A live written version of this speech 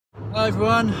Hi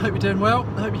everyone, hope you're doing well.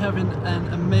 I hope you're having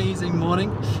an amazing morning.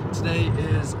 Today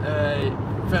is a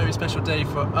very special day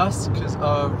for us because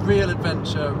our real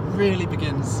adventure really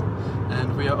begins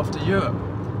and we are off to Europe.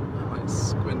 I'm like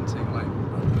squinting like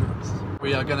that.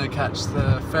 We are going to catch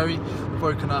the ferry. We've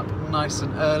woken up nice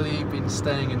and early, been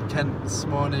staying in Kent this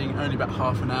morning, only about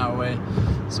half an hour away.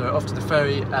 So off to the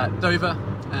ferry at Dover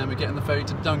and we're getting the ferry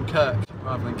to Dunkirk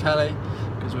rather than Calais,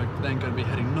 because we're then going to be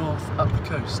heading north up the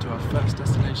coast to our first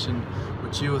destination,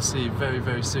 which you will see very,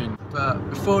 very soon. But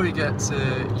before we get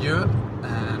to Europe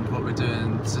and what we're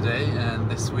doing today and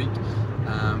this week,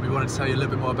 we wanted to tell you a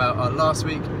little bit more about our last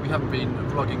week. We haven't been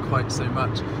vlogging quite so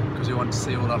much because we want to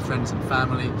see all our friends and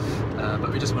family,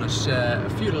 but we just want to share a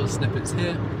few little snippets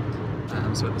here.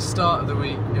 So at the start of the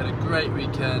week, we had a great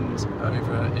weekend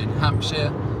over in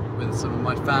Hampshire with some of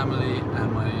my family,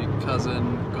 and my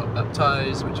cousin got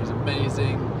baptised, which was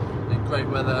amazing, and great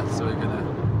weather, so we're going to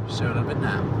show a little bit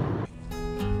now.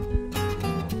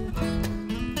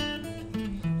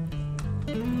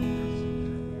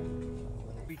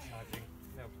 Recharging,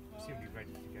 they'll soon be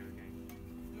ready to go again.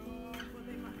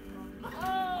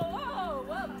 Oh,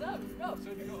 well done, Rob. So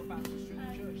we got about to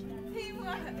street church now.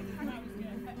 Teamwork.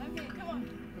 Okay, come on.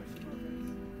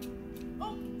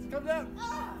 Oh, Come down!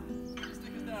 ah,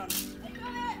 Stick us down. I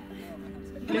got it.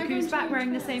 Look who's back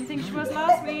wearing the same thing she was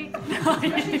last week.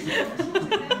 Highlighted.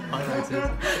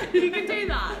 You can do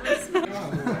that.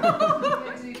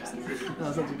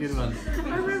 That's such a good one. I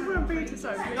remember when Peter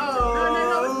so good.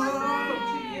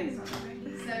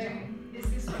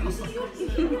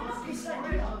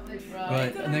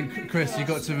 Right, and then Chris, you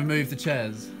got to remove the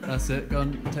chairs. That's it, go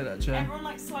on, take that chair. Everyone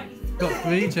like slightly. Got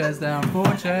 3 chairs down,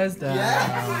 4 chairs down.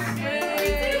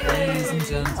 Ladies and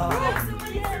gentlemen,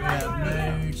 we have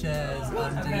no chairs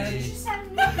underneath.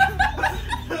 I'm let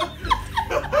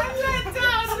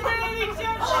down really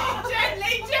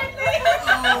gently.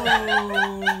 Oh,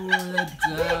 we're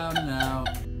down now.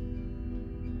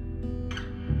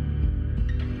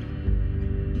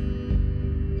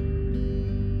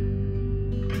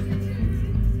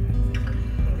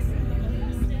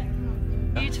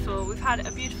 Beautiful. We've had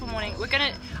a beautiful morning.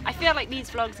 I feel like these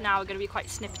vlogs now are gonna be quite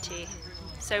snippety.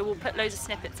 So we'll put loads of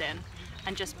snippets in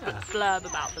and just put blurb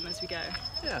about them as we go.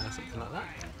 Yeah, something like that.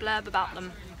 Blurb about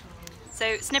them.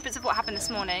 So snippets of what happened this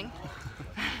morning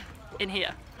in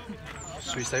here.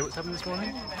 Should we say what's happened this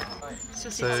morning? It's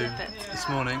just So, snippets. this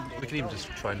morning, we can even just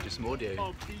try and do some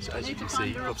audio. So as you can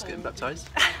see, Rob's getting baptised.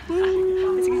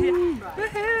 Woohoo!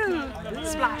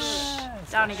 Splash!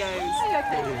 Down he goes.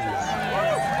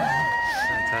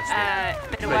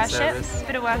 Fantastic. Bit of Great worship. service.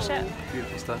 Bit of worship.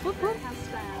 Beautiful stuff. Whoop, whoop.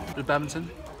 Bit of badminton.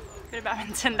 Bit of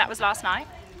badminton. That was last night.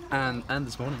 And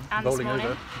this morning, And this bowling morning.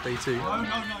 over, day 2.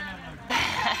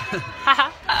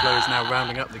 Flo is now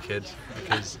rounding up the kid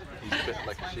because he's a bit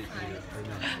like a sheep.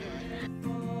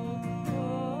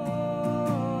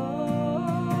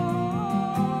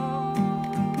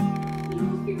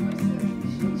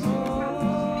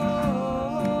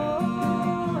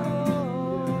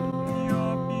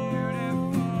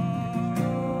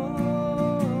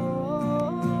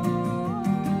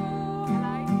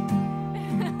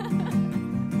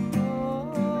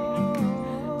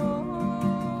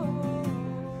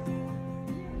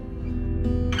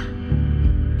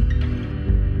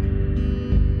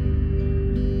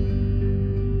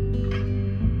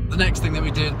 The next thing that we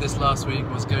did this last week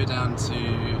was go down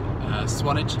to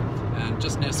Swanage, and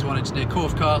just near Swanage, near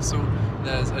Corfe Castle,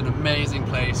 there's an amazing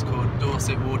place called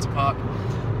Dorset Water Park.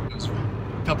 It was a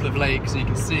couple of lakes, and you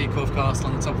can see Corfe Castle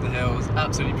on the top of the hill. It was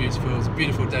absolutely beautiful. It was a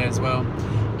beautiful day as well.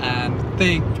 And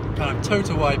think kind of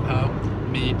total wipeout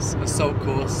meets assault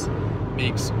course,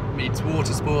 meets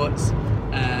water sports,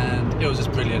 and it was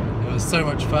just brilliant. It was so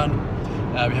much fun.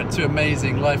 We had 2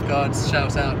 amazing lifeguards.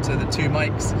 Shout out to the 2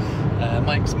 Mikes,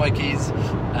 Mikeys,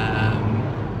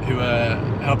 who were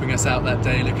helping us out that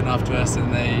day, looking after us, and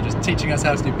they just teaching us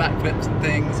how to do backflips and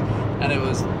things, and it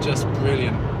was just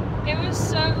brilliant. It was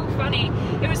so funny.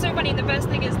 It was so funny. The best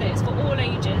thing is that it's for all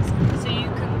ages, so you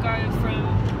can go from.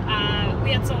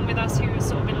 We had someone with us who was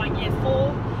sort of in like year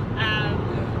 4,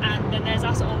 and then there's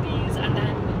us oldies, and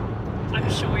then I'm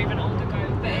sure even older go.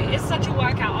 But it's such a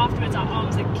workout afterwards. Our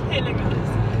arms are killing us.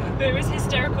 But it was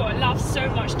hysterical. I laughed so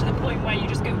much to the point where you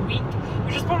just go weak,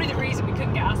 which is probably the reason we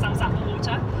couldn't get ourselves out of the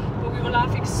water. But we were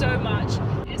laughing so much.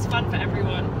 It's fun for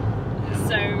everyone.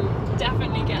 So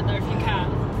definitely get there if you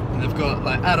can. And they've got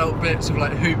like adult bits of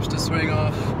like hoops to swing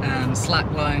off and slack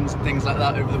lines and things like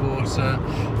that over the water.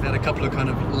 They had a couple of kind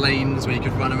of lanes where you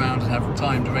could run around and have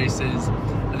timed races,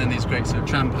 and then these great sort of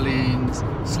trampolines,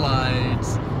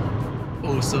 slides,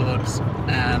 all sorts,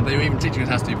 and they were even teaching us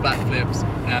how to do backflips,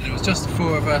 and it was just the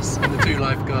 4 of us and the 2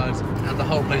 lifeguards, had the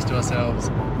whole place to ourselves.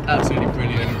 Absolutely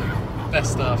brilliant,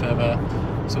 best staff ever.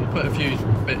 So we'll put a few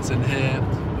bits in here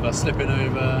of us slipping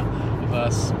over, of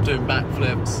us doing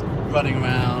backflips, running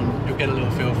around. You'll get a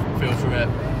little feel for it,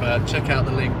 but check out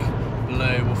the link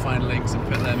below. We'll find links and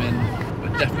put them in,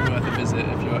 but definitely worth a visit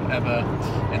if you're ever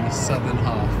in the southern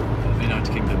half of the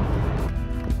United Kingdom.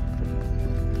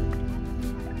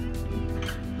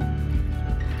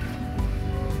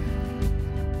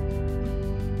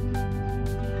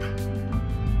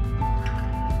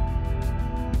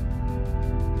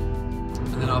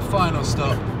 And then our final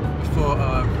stop before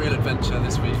our real adventure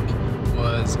this week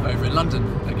was over in London.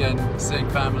 Again, seeing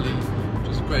family, which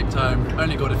was a great time.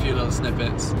 Only got a few little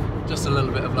snippets, just a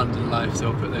little bit of London life,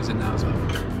 so I'll put those in now as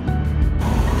well.